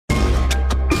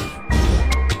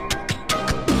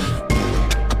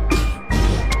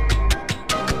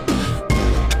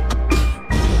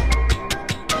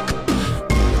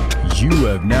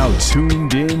have now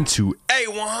tuned in to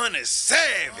A100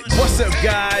 Savage. What's up,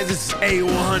 guys? This is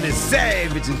A100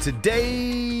 Savage, and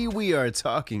today we are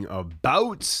talking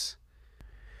about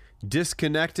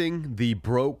disconnecting the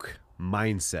broke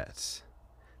mindset.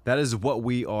 That is what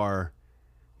we are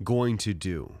going to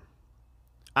do.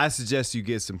 I suggest you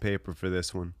get some paper for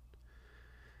this one.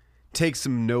 Take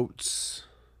some notes,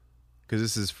 because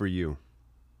this is for you.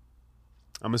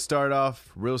 I'm going to start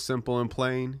off real simple and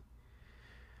plain.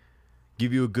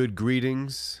 Give you a good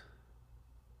greetings.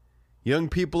 Young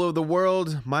people of the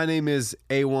world, my name is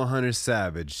A100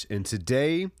 Savage, and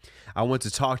today I want to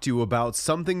talk to you about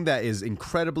something that is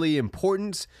incredibly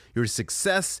important, your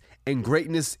success and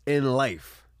greatness in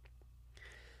life.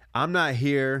 I'm not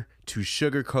here to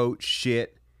sugarcoat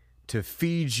shit, to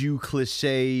feed you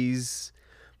cliches,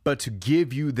 but to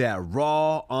give you that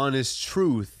raw, honest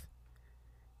truth.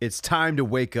 It's time to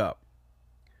wake up.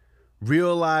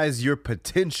 Realize your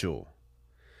potential.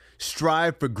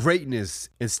 Strive for greatness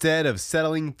instead of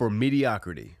settling for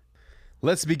mediocrity.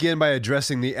 Let's begin by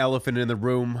addressing the elephant in the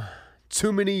room.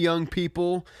 Too many young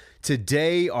people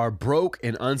today are broke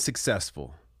and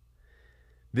unsuccessful.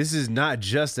 This is not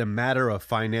just a matter of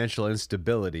financial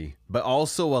instability, but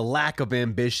also a lack of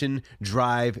ambition,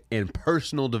 drive, and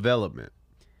personal development.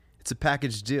 It's a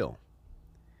package deal.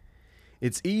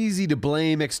 It's easy to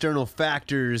blame external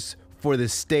factors for the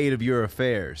state of your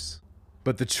affairs.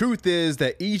 But the truth is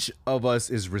that each of us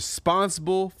is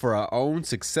responsible for our own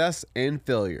success and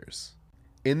failures.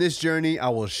 In this journey, I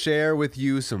will share with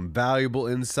you some valuable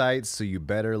insights, so you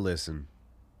better listen.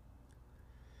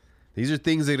 These are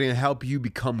things that are going to help you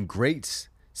become great,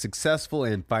 successful,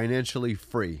 and financially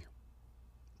free.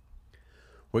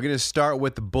 We're going to start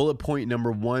with the bullet point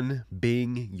number 1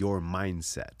 being your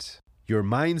mindset. Your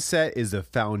mindset is the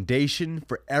foundation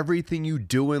for everything you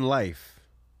do in life.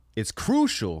 It's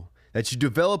crucial that you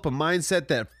develop a mindset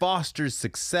that fosters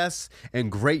success and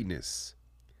greatness.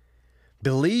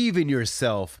 Believe in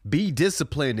yourself, be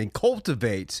disciplined, and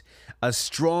cultivate a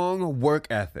strong work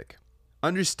ethic.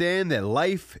 Understand that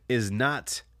life is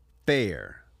not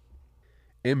fair.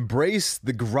 Embrace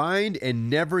the grind and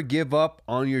never give up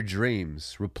on your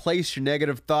dreams. Replace your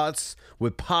negative thoughts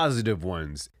with positive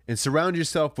ones, and surround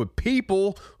yourself with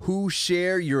people who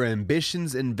share your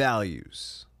ambitions and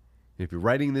values. And if you're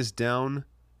writing this down,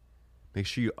 make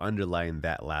sure you underline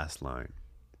that last line.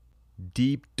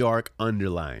 Deep, dark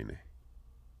underline.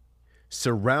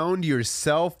 Surround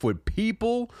yourself with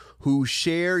people who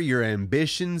share your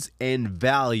ambitions and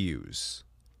values.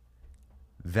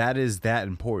 That is that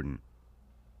important.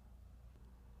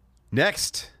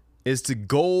 Next is to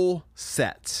goal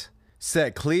set.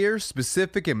 Set clear,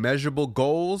 specific, and measurable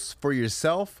goals for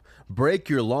yourself. Break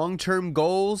your long-term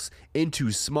goals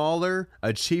into smaller,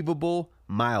 achievable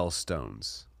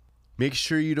milestones. Make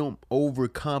sure you don't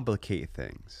overcomplicate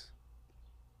things.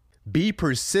 Be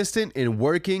persistent in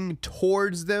working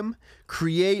towards them.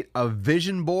 Create a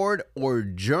vision board or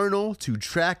journal to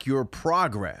track your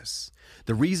progress.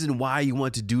 The reason why you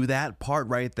want to do that part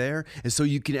right there is so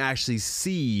you can actually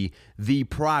see the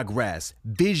progress,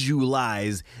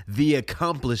 visualize the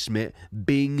accomplishment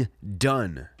being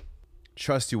done.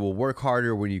 Trust you will work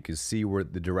harder when you can see where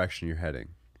the direction you're heading.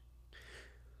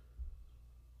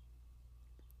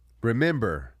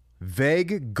 Remember,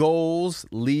 vague goals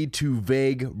lead to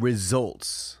vague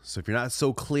results. So if you're not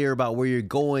so clear about where you're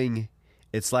going,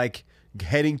 it's like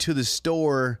heading to the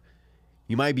store.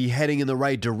 You might be heading in the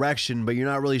right direction, but you're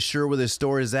not really sure where the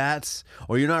store is at,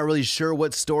 or you're not really sure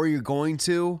what store you're going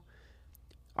to.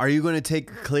 Are you going to take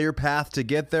a clear path to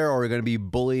get there, or are you going to be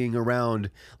bullying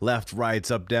around left, rights,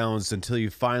 up, downs until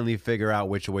you finally figure out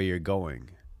which way you're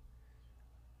going?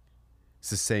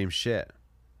 It's the same shit.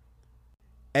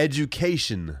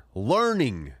 Education,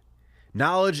 learning.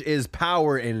 Knowledge is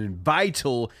power and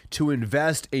vital to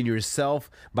invest in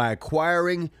yourself by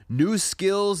acquiring new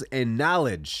skills and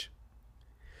knowledge.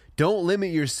 Don't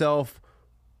limit yourself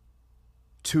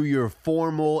to your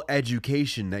formal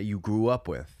education that you grew up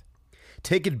with.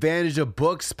 Take advantage of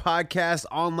books, podcasts,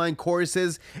 online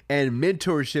courses, and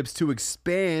mentorships to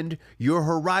expand your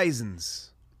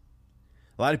horizons.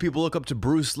 A lot of people look up to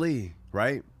Bruce Lee,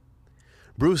 right?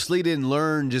 Bruce Lee didn't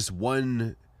learn just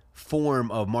one form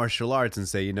of martial arts and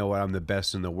say, you know what, I'm the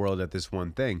best in the world at this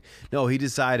one thing. No, he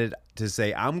decided to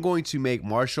say, I'm going to make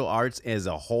martial arts as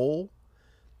a whole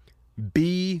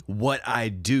be what I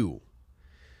do.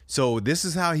 So this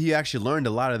is how he actually learned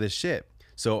a lot of this shit.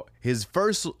 So his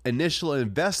first initial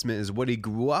investment is what he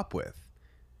grew up with.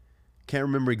 Can't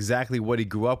remember exactly what he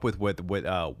grew up with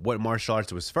what martial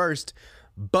arts was first,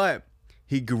 but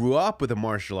he grew up with the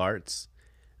martial arts.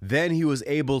 Then he was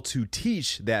able to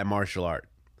teach that martial art.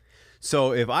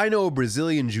 So if I know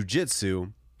Brazilian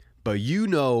Jiu-Jitsu, but you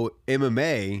know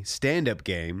MMA stand-up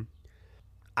game,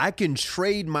 I can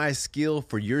trade my skill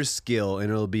for your skill and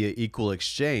it'll be an equal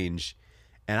exchange.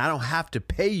 And I don't have to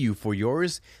pay you for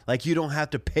yours like you don't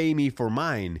have to pay me for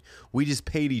mine. We just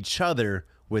paid each other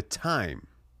with time.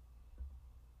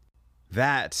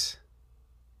 That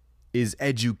is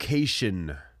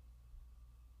education.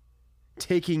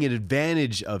 Taking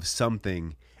advantage of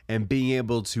something and being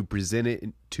able to present it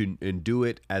and do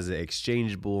it as an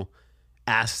exchangeable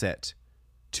asset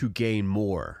to gain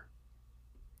more.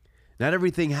 Not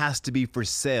everything has to be for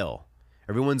sale.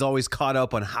 Everyone's always caught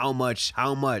up on how much.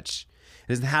 It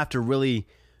doesn't have to really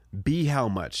be how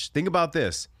much. Think about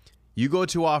this. You go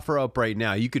to OfferUp right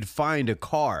now, you could find a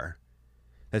car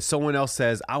that someone else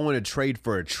says, I want to trade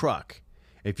for a truck.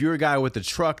 If you're a guy with a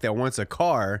truck that wants a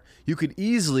car, you could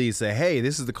easily say, hey,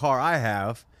 this is the car I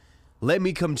have. Let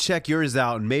me come check yours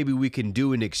out and maybe we can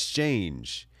do an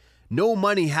exchange. No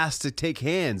money has to take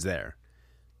hands there.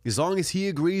 As long as he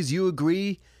agrees, you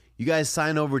agree, you guys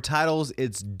sign over titles,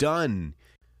 it's done.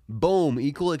 Boom,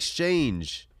 equal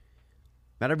exchange.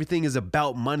 Not everything is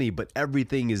about money, but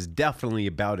everything is definitely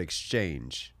about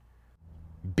exchange.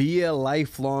 Be a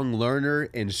lifelong learner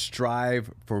and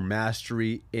strive for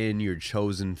mastery in your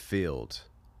chosen field.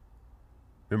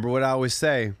 Remember what I always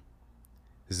say.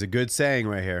 This is a good saying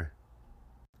right here.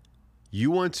 You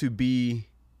want to be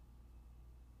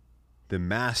the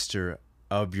master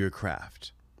of your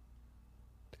craft.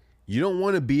 You don't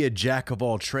want to be a jack of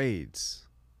all trades.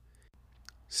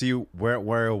 See,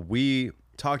 where we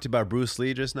talked about Bruce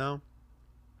Lee just now,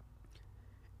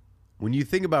 when you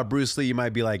think about Bruce Lee, you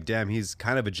might be like, damn, he's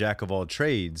kind of a jack of all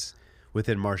trades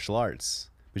within martial arts.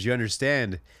 But you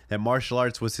understand that martial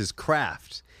arts was his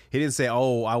craft. He didn't say,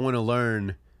 oh, I want to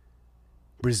learn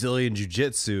Brazilian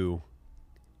Jiu-Jitsu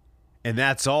and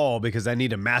that's all because I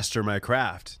need to master my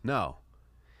craft. No.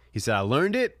 He said, I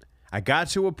learned it. I got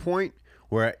to a point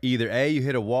where either A, you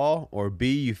hit a wall, or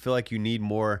B, you feel like you need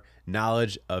more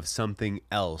knowledge of something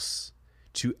else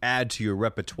to add to your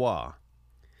repertoire.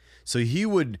 So he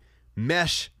would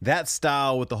mesh that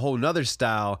style with a whole nother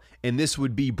style, and this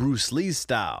would be Bruce Lee's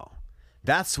style.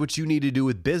 That's what you need to do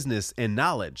with business and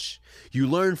knowledge. You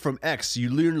learn from X, you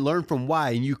learn from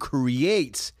Y, and you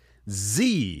create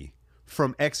Z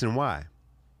from X and Y.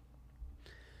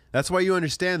 That's why you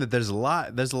understand that there's a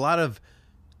lot of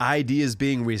ideas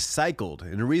being recycled.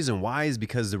 And the reason why is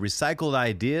because the recycled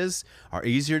ideas are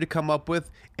easier to come up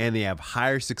with and they have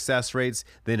higher success rates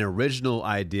than original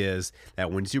ideas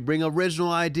that once you bring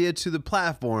original idea to the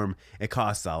platform, it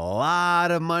costs a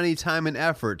lot of money, time, and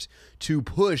effort to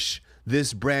push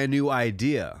this brand new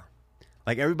idea.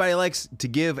 Like everybody likes to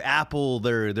give Apple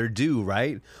their due,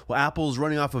 right? Well, Apple's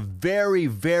running off a very,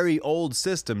 very old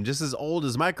system, just as old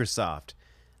as Microsoft.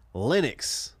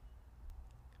 Linux.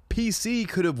 PC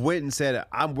could have went and said,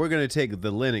 we're going to take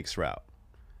the Linux route.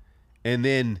 And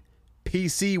then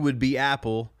PC would be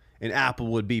Apple and Apple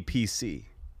would be PC.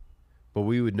 But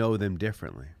we would know them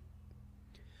differently.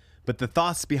 But the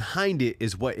thoughts behind it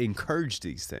is what encouraged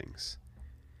these things.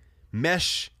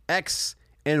 Mesh X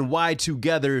and Y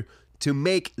together to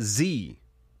make Z.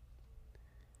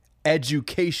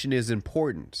 Education is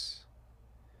important.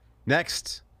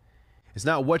 Next, it's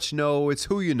not what you know, it's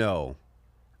who you know.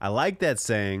 I like that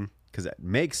saying because it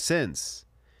makes sense.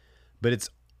 But it's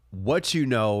what you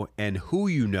know and who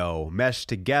you know meshed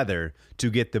together to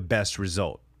get the best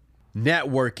result.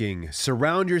 Networking.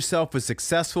 Surround yourself with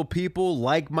successful people,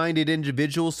 like-minded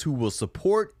individuals who will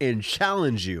support and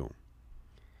challenge you.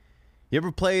 You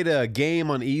ever played a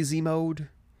game on easy mode?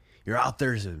 You're out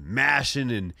there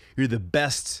mashing and you're the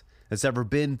best that's ever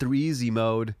been through easy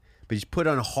mode. But you put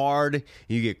on hard and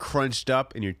you get crunched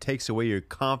up and it takes away your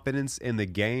confidence in the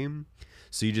game.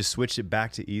 So you just switch it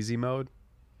back to easy mode.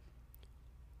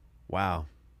 Wow.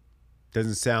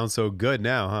 Doesn't sound so good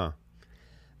now, huh?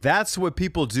 That's what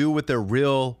people do with their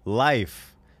real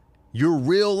life. Your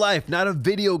real life, not a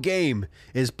video game,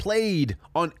 is played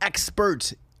on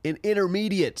expert and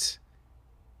intermediate.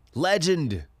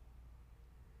 Legend.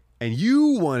 And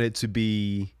you want it to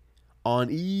be on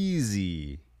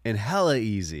easy and hella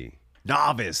easy.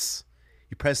 Novice.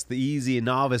 You press the easy and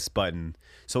novice button.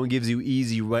 Someone gives you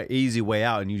easy way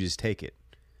out and you just take it.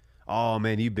 Oh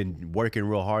man, you've been working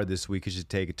real hard this week. You should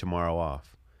take it tomorrow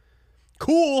off.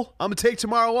 Cool. I'm going to take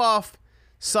tomorrow off.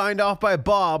 Signed off by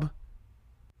Bob.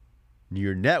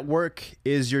 Your network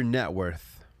is your net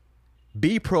worth.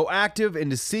 Be proactive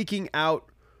into seeking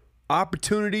out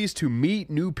opportunities to meet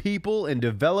new people and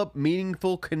develop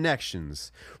meaningful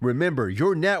connections. Remember,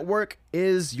 your network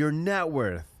is your net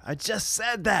worth. I just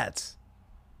said that.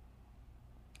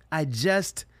 I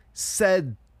just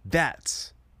said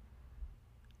that.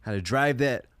 How to drive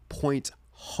that point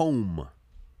home.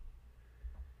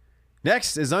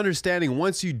 Next is understanding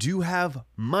once you do have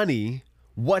money,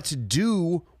 what to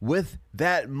do with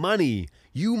that money.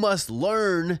 You must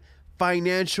learn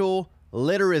financial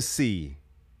literacy.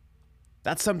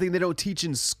 That's something they don't teach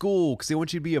in school because they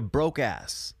want you to be a broke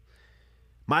ass.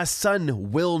 My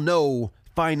son will know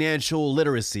financial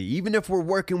literacy. Even if we're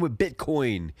working with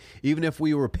Bitcoin, even if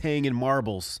we were paying in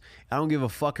marbles, I don't give a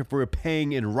fuck if we're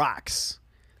paying in rocks.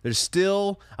 There's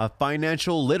still a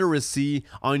financial literacy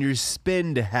on your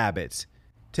spend habits.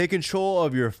 Take control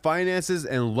of your finances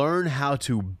and learn how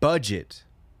to budget.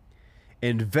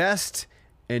 Invest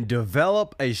and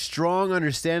develop a strong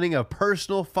understanding of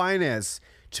personal finance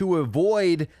to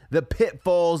avoid the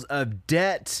pitfalls of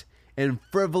debt and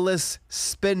frivolous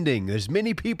spending. There's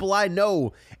many people I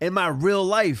know in my real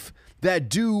life that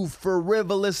do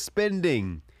frivolous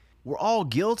spending. We're all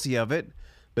guilty of it,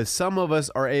 but some of us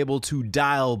are able to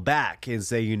dial back and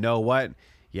say, you know what?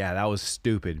 Yeah, that was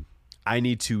stupid. I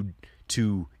need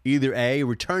to either A,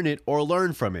 return it or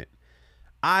learn from it.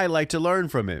 I like to learn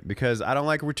from it because I don't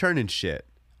like returning shit.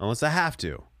 Unless I have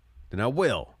to, then I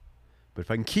will. But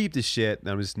if I can keep the shit,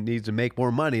 then I just need to make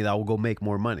more money, then I will go make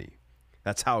more money.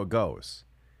 That's how it goes.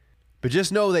 But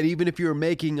just know that even if you're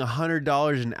making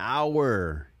 $100 an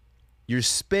hour, your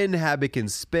spend habit can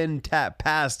tap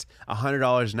past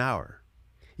 $100 an hour.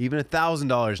 Even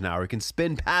 $1,000 an hour, it can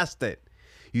spin past it.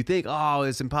 You think, oh,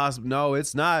 it's impossible. No,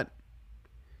 it's not.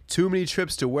 Too many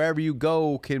trips to wherever you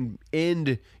go can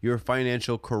end your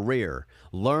financial career.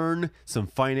 Learn some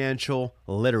financial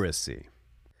literacy.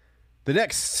 The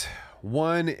next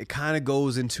one, it kind of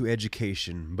goes into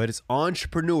education, but it's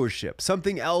entrepreneurship,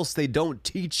 something else they don't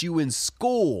teach you in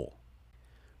school.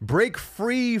 Break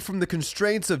free from the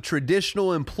constraints of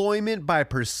traditional employment by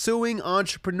pursuing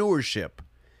entrepreneurship.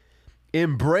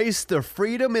 Embrace the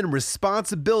freedom and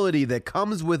responsibility that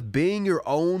comes with being your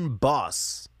own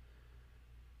boss.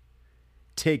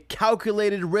 Take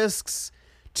calculated risks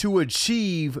to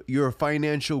achieve your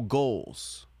financial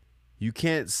goals. You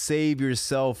can't save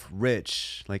yourself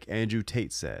rich, like Andrew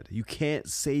Tate said. You can't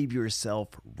save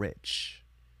yourself rich.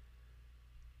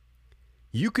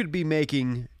 You could be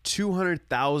making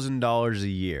 $200,000 a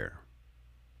year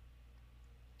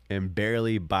and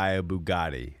barely buy a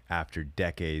Bugatti after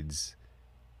decades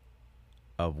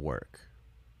of work.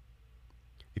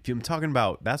 If I'm talking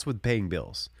about, that's with paying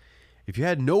bills. If you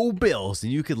had no bills,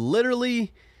 then you could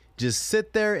literally just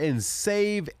sit there and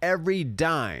save every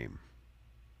dime.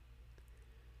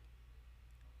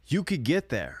 You could get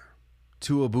there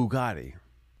to a Bugatti.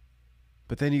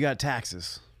 But then you got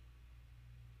taxes.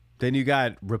 Then you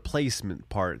got replacement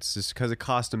parts just because it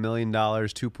cost $1 million,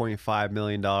 $2.5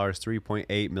 million,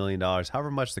 $3.8 million,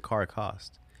 however much the car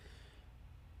cost.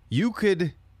 You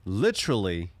could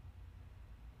literally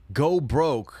go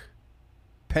broke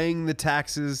paying the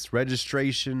taxes,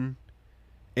 registration,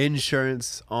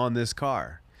 insurance on this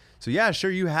car. So yeah,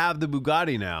 sure, you have the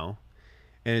Bugatti now,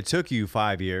 and it took you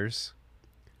 5 years.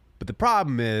 But the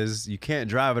problem is you can't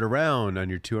drive it around on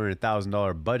your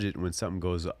 $200,000 budget when something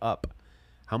goes up.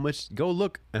 How much? Go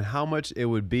look at how much it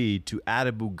would be to add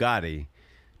a Bugatti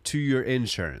to your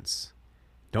insurance.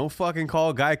 Don't fucking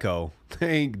call Geico.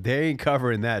 They ain't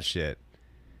covering that shit.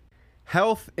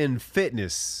 Health and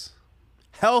fitness.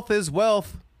 Health is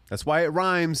wealth. That's why it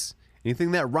rhymes.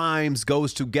 Anything that rhymes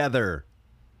goes together.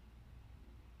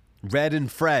 Red and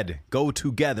Fred go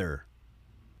together.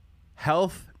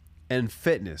 Health and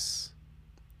fitness.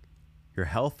 Your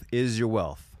health is your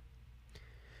wealth.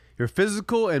 Your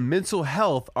physical and mental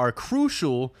health are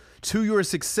crucial to your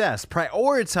success.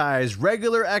 Prioritize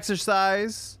regular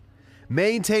exercise,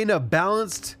 maintain a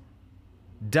balanced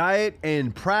diet,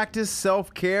 and practice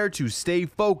self-care to stay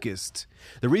focused.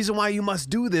 The reason why you must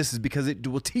do this is because it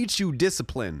will teach you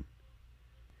discipline.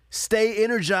 Stay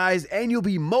energized and you'll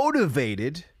be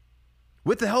motivated.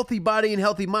 With a healthy body and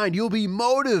healthy mind, you'll be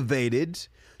motivated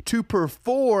to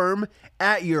perform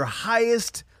at your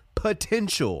highest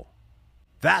potential.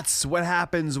 That's what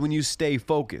happens when you stay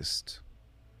focused.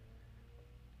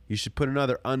 You should put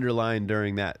another underline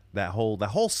during that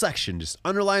whole section. Just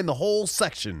underline the whole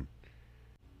section.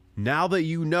 Now that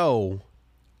you know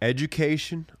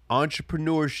education,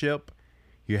 entrepreneurship,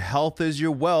 your health is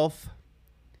your wealth,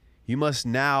 you must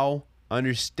now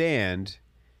understand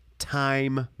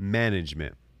time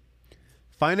management.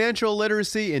 Financial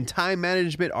literacy and time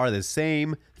management are the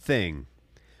same thing.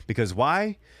 Because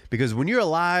why? Because when you're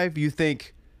alive, you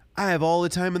think, I have all the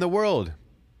time in the world.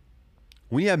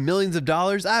 When you have millions of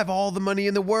dollars, I have all the money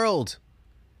in the world.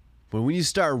 But when you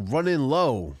start running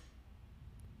low,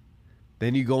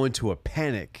 then you go into a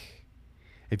panic.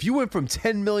 If you went from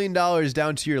 $10 million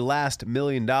down to your last $1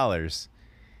 million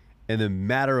in the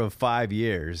matter of 5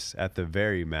 years at the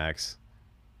very max,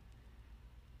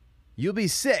 you'll be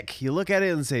sick. You look at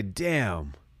it and say,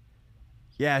 damn,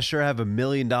 yeah, sure, I have $1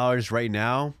 million right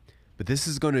now, but this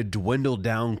is going to dwindle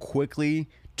down quickly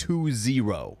to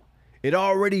 0. It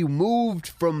already moved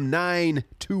from 9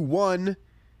 to 1.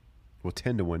 Well,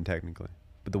 10 to 1 technically,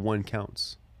 but the 1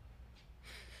 counts.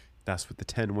 That's what the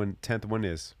 10th one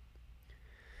is.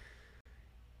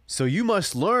 So you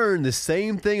must learn the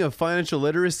same thing of financial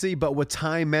literacy, but with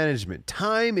time management.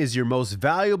 Time is your most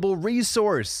valuable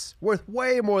resource, worth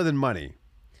way more than money.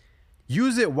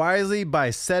 Use it wisely by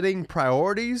setting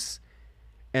priorities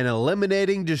and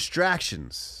eliminating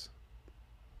distractions.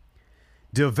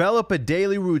 Develop a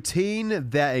daily routine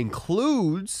that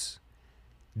includes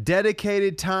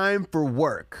dedicated time for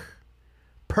work,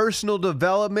 personal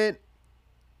development,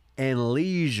 and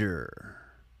leisure.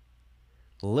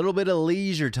 A little bit of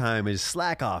leisure time is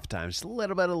slack off time. Just a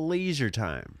little bit of leisure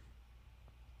time.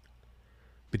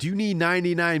 But you need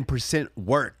 99%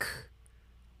 work,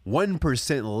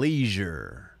 1%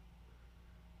 leisure.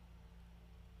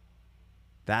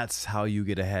 That's how you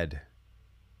get ahead.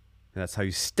 That's how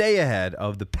you stay ahead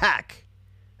of the pack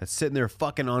that's sitting there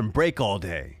fucking on break all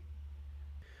day.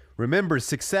 Remember,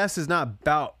 success is not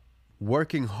about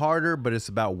working harder, but it's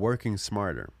about working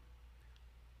smarter.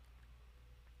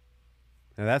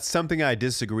 Now, that's something I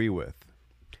disagree with.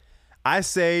 I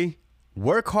say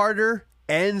work harder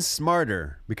and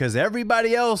smarter because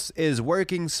everybody else is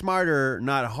working smarter,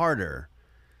 not harder.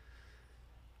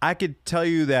 I could tell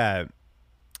you that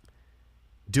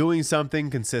doing something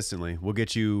consistently will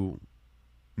get you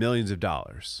millions of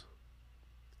dollars.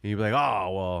 And you'd be like,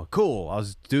 oh, well, cool. I'll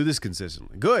just do this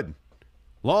consistently. Good.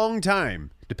 Long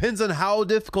time. Depends on how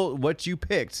difficult what you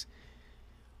picked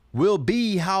will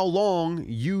be how long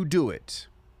you do it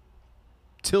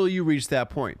till you reach that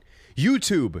point.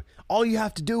 YouTube, all you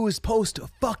have to do is post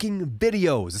fucking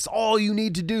videos. That's all you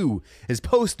need to do is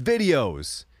post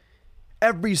videos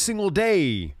every single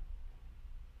day.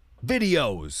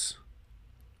 Videos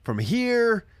from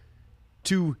here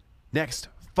to next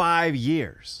 5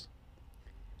 years.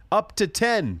 Up to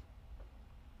 10.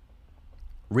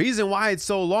 Reason why it's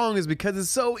so long is because it's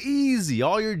so easy.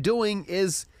 All you're doing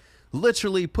is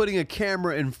literally putting a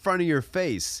camera in front of your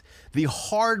face. The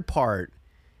hard part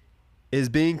is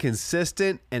being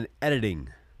consistent and editing.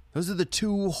 Those are the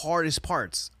two hardest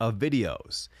parts of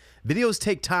videos. Videos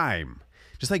take time,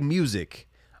 just like music.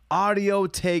 Audio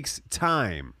takes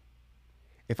time.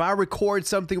 If I record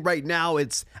something right now, I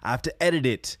have to edit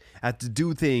it. I have to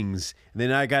do things. And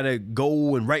then I gotta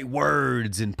go and write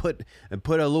words and put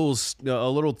a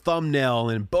little thumbnail,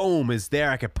 and boom, it's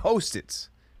there. I can post it.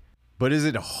 But is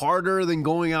it harder than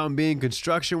going out and being a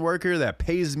construction worker that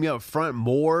pays me up front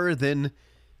more than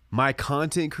my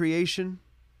content creation?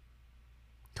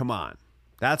 Come on.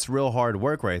 That's real hard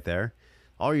work right there.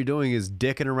 All you're doing is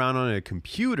dicking around on a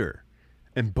computer.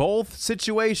 In both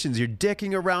situations, you're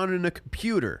dicking around in a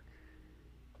computer.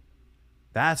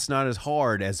 That's not as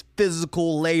hard as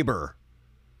physical labor.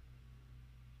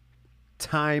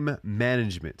 Time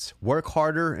management. Work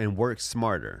harder and work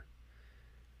smarter.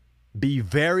 Be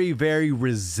very, very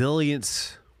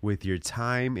resilient with your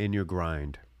time and your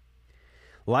grind.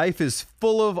 Life is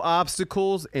full of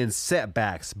obstacles and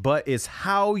setbacks, but it's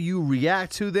how you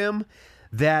react to them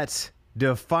that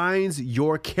defines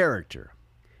your character.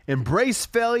 Embrace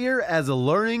failure as a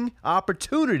learning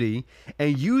opportunity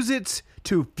and use it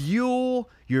to fuel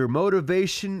your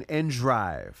motivation and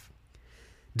drive.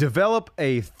 Develop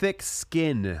a thick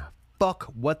skin.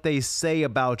 Fuck what they say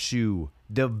about you.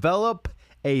 Develop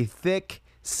a thick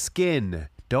skin.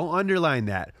 Don't underline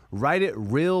that. Write it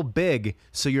real big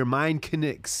so your mind can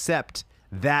accept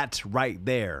that right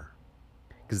there.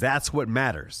 Because that's what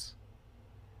matters.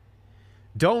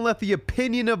 Don't let the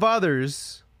opinion of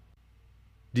others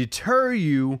deter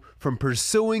you from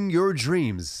pursuing your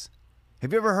dreams.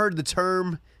 Have you ever heard the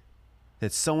term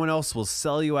that someone else will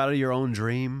sell you out of your own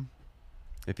dream?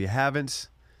 If you haven't,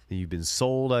 then you've been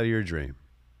sold out of your dream.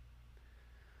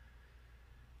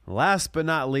 Last but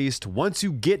not least, once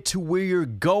you get to where you're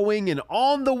going and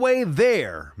on the way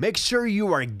there, make sure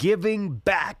you are giving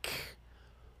back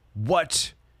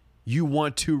what you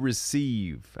want to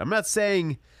receive. I'm not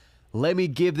saying, let me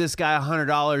give this guy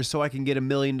 $100 so I can get $1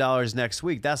 million next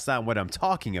week. That's not what I'm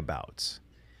talking about.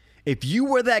 If you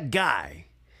were that guy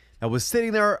that was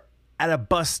sitting there at a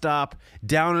bus stop,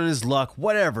 down on his luck,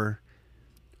 whatever,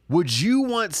 would you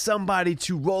want somebody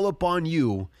to roll up on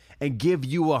you and give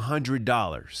you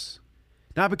 $100?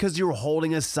 Not because you were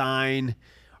holding a sign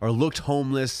or looked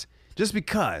homeless, Just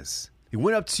because. He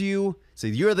went up to you,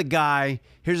 said, you're the guy,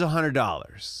 here's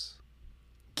 $100.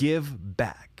 Give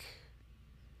back.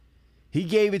 He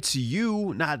gave it to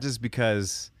you, not just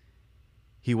because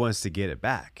he wants to get it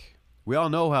back. We all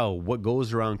know how what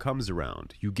goes around comes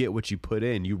around. You get what you put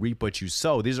in, you reap what you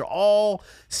sow. These are all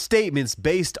statements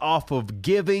based off of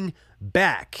giving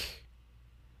back.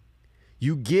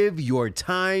 You give your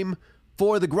time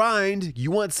for the grind.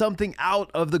 You want something out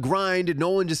of the grind. No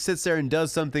one just sits there and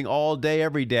does something all day,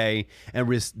 every day,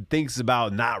 and thinks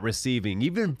about not receiving.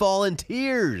 Even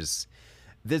volunteers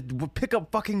that pick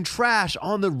up fucking trash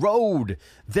on the road,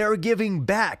 they're giving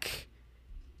back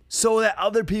so that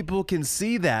other people can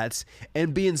see that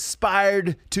and be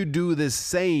inspired to do the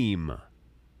same.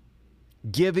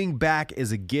 Giving back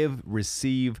is a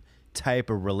give-receive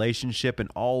type of relationship and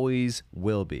always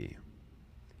will be.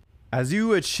 As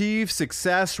you achieve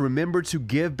success, remember to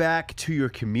give back to your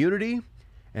community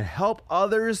and help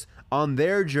others on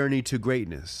their journey to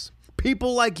greatness.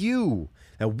 People like you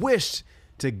that wished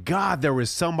to God there was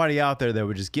somebody out there that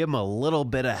would just give them a little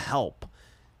bit of help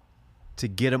to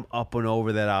get them up and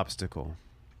over that obstacle.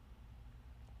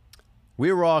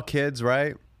 We were all kids,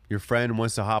 right? Your friend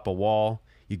wants to hop a wall.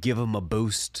 You give him a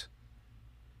boost.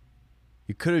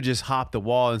 You could have just hopped the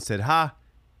wall and said,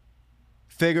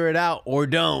 figure it out or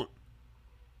don't.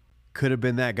 Could have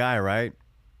been that guy, right?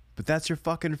 But that's your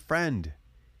fucking friend.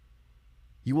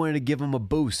 You wanted to give him a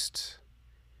boost.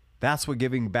 That's what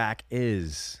giving back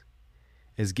is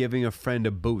giving a friend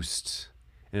a boost.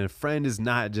 And a friend is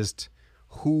not just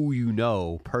who you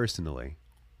know personally.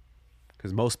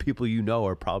 Because most people you know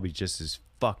are probably just as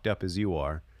fucked up as you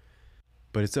are.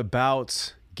 But it's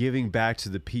about giving back to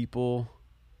the people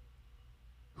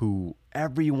who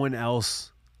everyone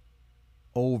else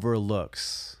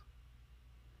overlooks.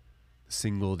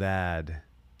 Single dad,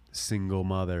 single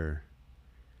mother,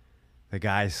 the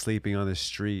guy sleeping on the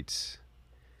street,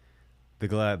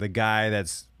 the guy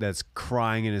that's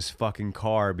crying in his fucking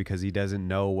car because he doesn't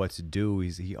know what to do.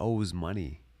 He owes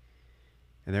money,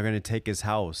 and they're gonna take his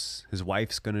house. His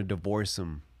wife's gonna divorce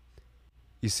him.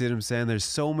 You see what I'm saying? There's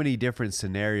so many different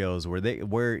scenarios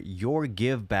where your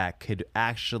give back could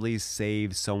actually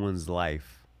save someone's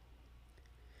life,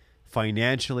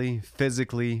 financially,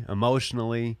 physically,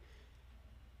 emotionally.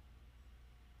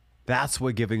 That's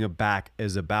what giving it back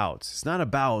is about. It's not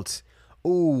about,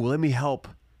 let me help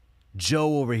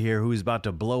Joe over here who's about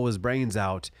to blow his brains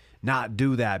out not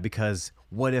do that because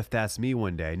what if that's me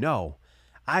one day? No,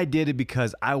 I did it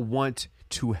because I want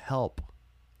to help.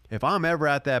 If I'm ever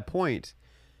at that point,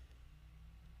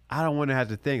 I don't want to have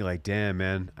to think like, damn,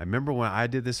 man, I remember when I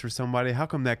did this for somebody. How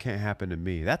come that can't happen to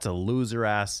me? That's a loser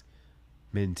ass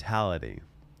mentality.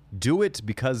 Do it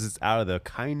because it's out of the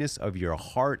kindness of your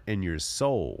heart and your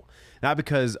soul. Not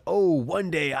because,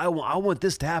 one day I want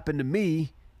this to happen to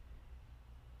me.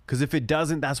 Because if it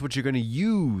doesn't, that's what you're going to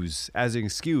use as an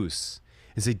excuse.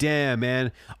 And say, damn,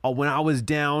 man, when I was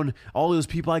down, all those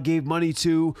people I gave money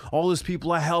to, all those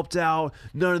people I helped out,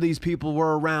 none of these people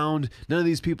were around. None of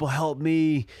these people helped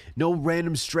me. No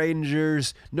random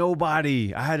strangers.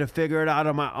 Nobody. I had to figure it out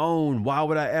on my own. Why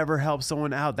would I ever help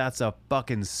someone out? That's a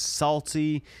fucking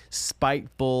salty,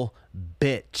 spiteful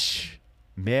bitch.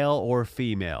 Male or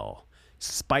female.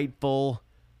 Spiteful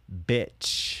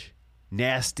bitch.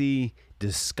 Nasty,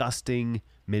 disgusting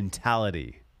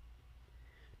mentality.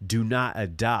 Do not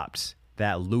adopt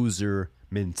that loser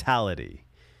mentality.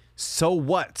 So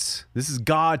what? This is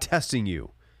God testing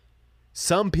you.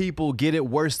 Some people get it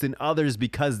worse than others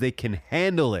because they can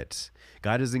handle it.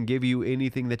 God doesn't give you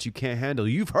anything that you can't handle.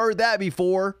 You've heard that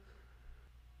before.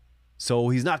 So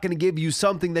he's not going to give you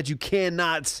something that you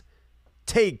cannot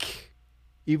take,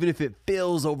 even if it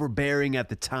feels overbearing at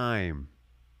the time.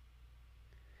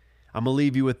 I'm going to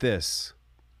leave you with this.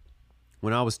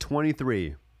 When I was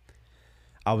 23,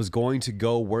 I was going to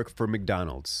go work for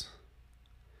McDonald's.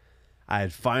 I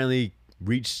had finally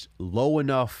reached low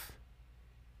enough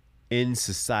in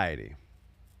society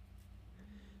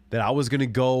that I was going to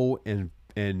go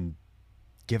and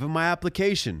give him my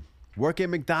application. Work at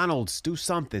McDonald's, do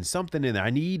something in there. I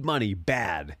need money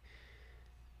bad.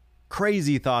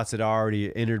 Crazy thoughts had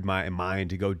already entered my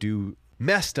mind to go do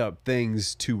messed up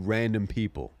things to random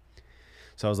people.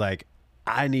 So I was like,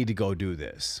 I need to go do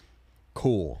this.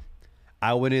 Cool.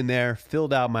 I went in there,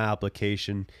 filled out my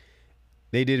application.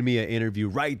 They did me an interview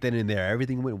right then and there.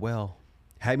 Everything went well.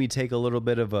 Had me take a little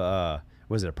bit of a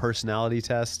personality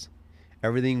test?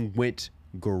 Everything went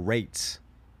great.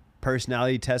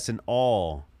 Personality test and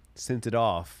all. Sent it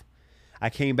off. I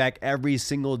came back every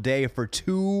single day for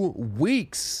 2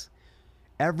 weeks.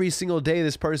 Every single day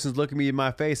this person's looking me in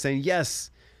my face saying,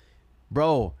 yes,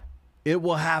 bro, It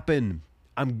will happen.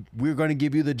 We're going to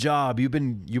give you the job. You've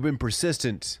been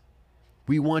persistent.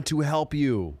 We want to help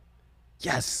you.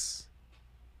 Yes.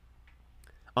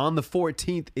 On the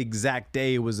 14th exact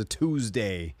day, it was a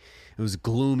Tuesday. It was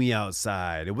gloomy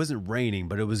outside. It wasn't raining,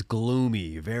 but it was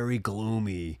gloomy, very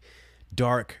gloomy.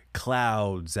 Dark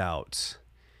clouds out.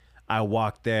 I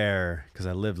walked there because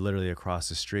I lived literally across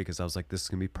the street because I was like, this is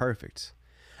going to be perfect.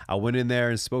 I went in there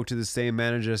and spoke to the same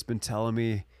manager that's been telling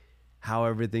me how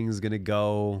everything's going to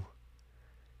go.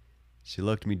 She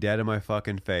looked me dead in my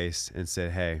fucking face and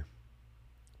said, hey,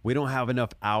 we don't have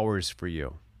enough hours for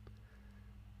you.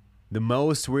 The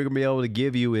most we're going to be able to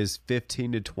give you is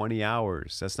 15 to 20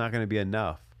 hours. That's not going to be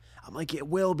enough. I'm like, it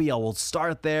will be. I will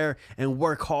start there and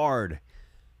work hard.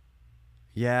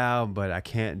 Yeah, but I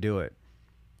can't do it.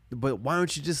 But why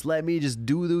don't you just let me just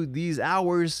do these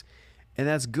hours and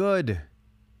that's good?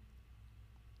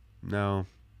 No,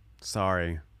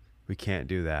 sorry. We can't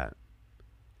do that.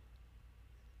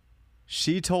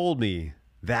 She told me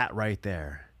that right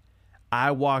there.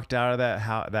 I walked out of that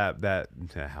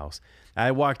house.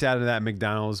 I walked out of that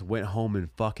McDonald's, went home and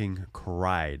fucking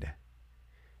cried.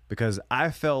 Because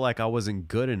I felt like I wasn't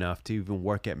good enough to even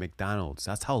work at McDonald's.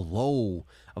 That's how low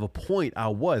of a point I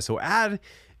was. So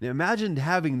imagine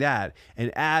having that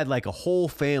and add like a whole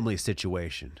family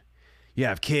situation. You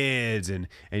have kids and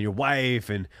your wife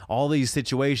and all these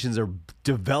situations are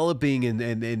developing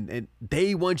and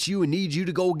they want you and need you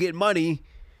to go get money.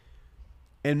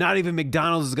 And not even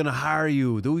McDonald's is going to hire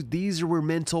you. These are where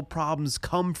mental problems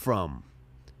come from.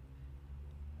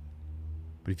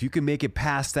 But if you can make it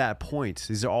past that point,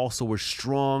 these are also where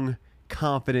strong,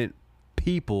 confident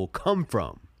people come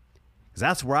from. Because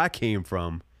that's where I came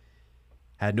from.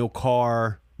 Had no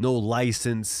car, no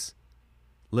license,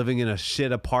 living in a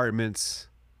shit apartment,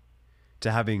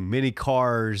 to having many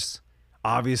cars,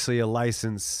 obviously a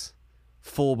license,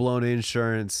 full-blown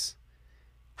insurance,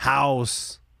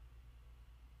 house.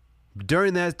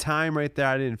 During that time right there,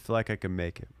 I didn't feel like I could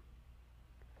make it.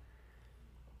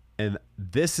 And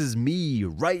this is me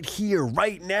right here,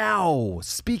 right now,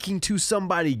 speaking to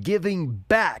somebody, giving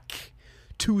back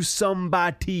to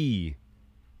somebody.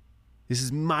 This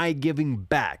is my giving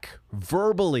back,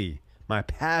 verbally, my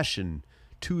passion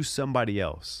to somebody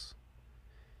else.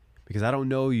 Because I don't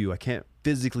know you. I can't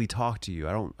physically talk to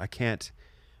you. I can't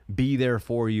be there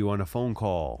for you on a phone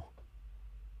call.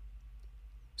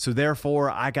 So therefore,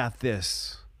 I got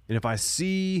this. And if I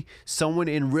see someone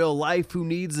in real life who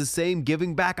needs the same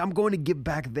giving back, I'm going to give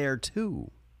back there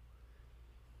too.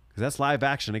 Because that's live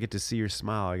action. I get to see your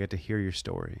smile. I get to hear your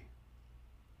story.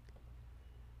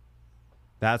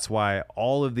 That's why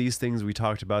all of these things we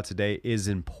talked about today is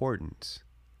important.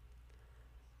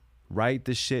 Write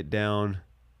the shit down.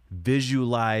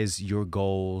 Visualize your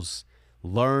goals.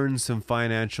 Learn some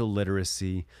financial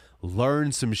literacy.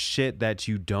 Learn some shit that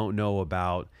you don't know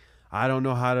about. I don't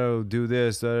know how to do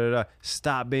this.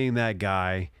 Stop being that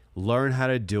guy. Learn how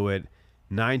to do it.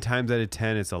 9 times out of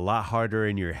 10, it's a lot harder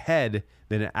in your head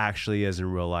than it actually is in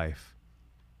real life.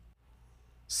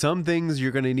 Some things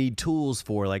you're going to need tools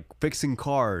for, like fixing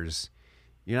cars.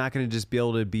 You're not going to just be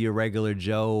able to be a regular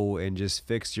Joe and just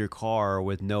fix your car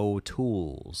with no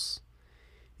tools.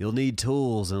 You'll need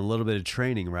tools and a little bit of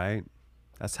training, right?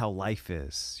 That's how life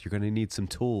is. You're going to need some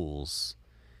tools.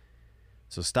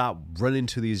 So stop running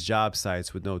to these job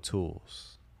sites with no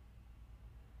tools.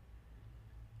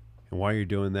 And while you're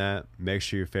doing that, make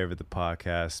sure you favorite the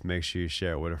podcast. Make sure you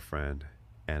share it with a friend.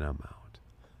 And I'm out.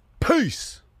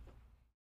 Peace!